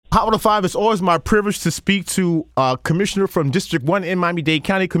Hot 105, it's always my privilege to speak to Commissioner from District 1 in Miami-Dade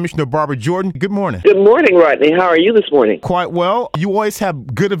County, Commissioner Barbara Jordan. Good morning. Good morning, Rodney. How are you this morning? Quite well. You always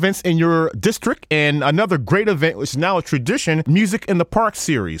have good events in your district, and another great event, which is now a tradition, Music in the Park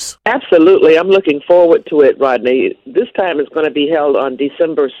series. Absolutely. I'm looking forward to it, Rodney. This time it's going to be held on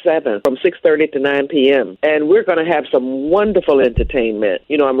December 7th from 6:30 to 9 p.m., and we're going to have some wonderful entertainment.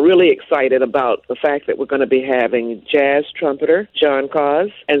 You know, I'm really excited about the fact that we're going to be having jazz trumpeter John Cause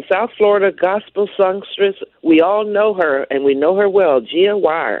and South Florida gospel songstress. We all know her, and we know her well, Gia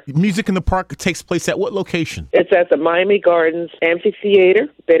Wire. Music in the Park takes place at what location? It's at the Miami Gardens Amphitheater,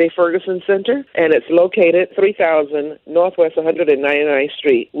 Betty Ferguson Center, and it's located 3000 Northwest 199th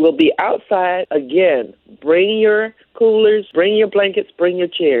Street. We'll be outside again. Bring your coolers, bring your blankets, bring your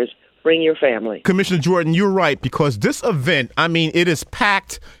chairs, bring your family. Commissioner Jordan, you're right, because this event, it is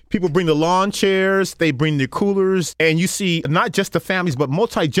packed. People bring the lawn chairs, they bring the coolers, and you see not just the families, but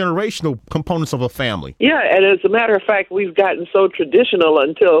multi-generational components of a family. Yeah, and as a matter of fact, we've gotten so traditional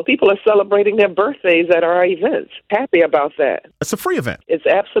until people are celebrating their birthdays at our events. Happy about that. It's a free event. It's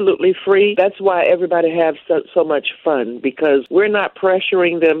absolutely free. That's why everybody has so much fun, because we're not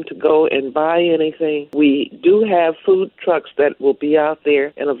pressuring them to go and buy anything. We do have food trucks that will be out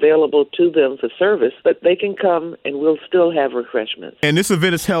there and available to them for service, but they can come and we'll still have refreshments. And this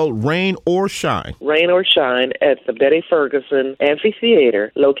event is held rain or shine. Rain or shine at the Betty Ferguson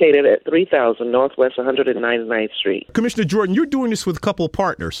Amphitheater, located at 3000 Northwest 199th Street. Commissioner Jordan, you're doing this with a couple of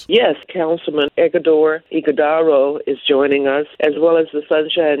partners. Yes, Councilman Egador Iguodaro is joining us, as well as the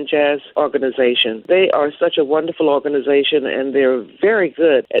Sunshine Jazz Organization. They are such a wonderful organization, and they're very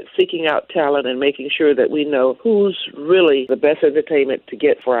good at seeking out talent and making sure that we know who's really the best entertainment to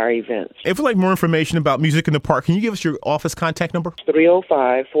get for our events. If you'd like more information about Music in the Park, can you give us your office contact number?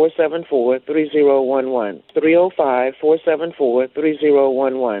 305-474-3011.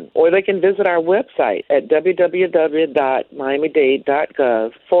 305-474-3011. Or they can visit our website at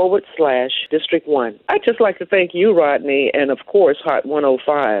www.miamidade.gov/District 1. I'd just like to thank you, Rodney, and of course Hot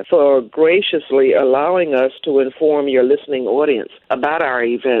 105, for graciously allowing us to inform your listening audience about our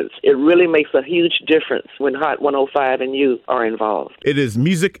events. It really makes a huge difference when Hot 105 and you are involved. It is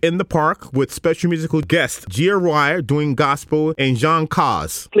Music in the Park with special musical guests Gia Wire doing gospel and John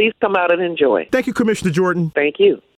Cause. Please come out and enjoy. Thank you, Commissioner Jordan. Thank you.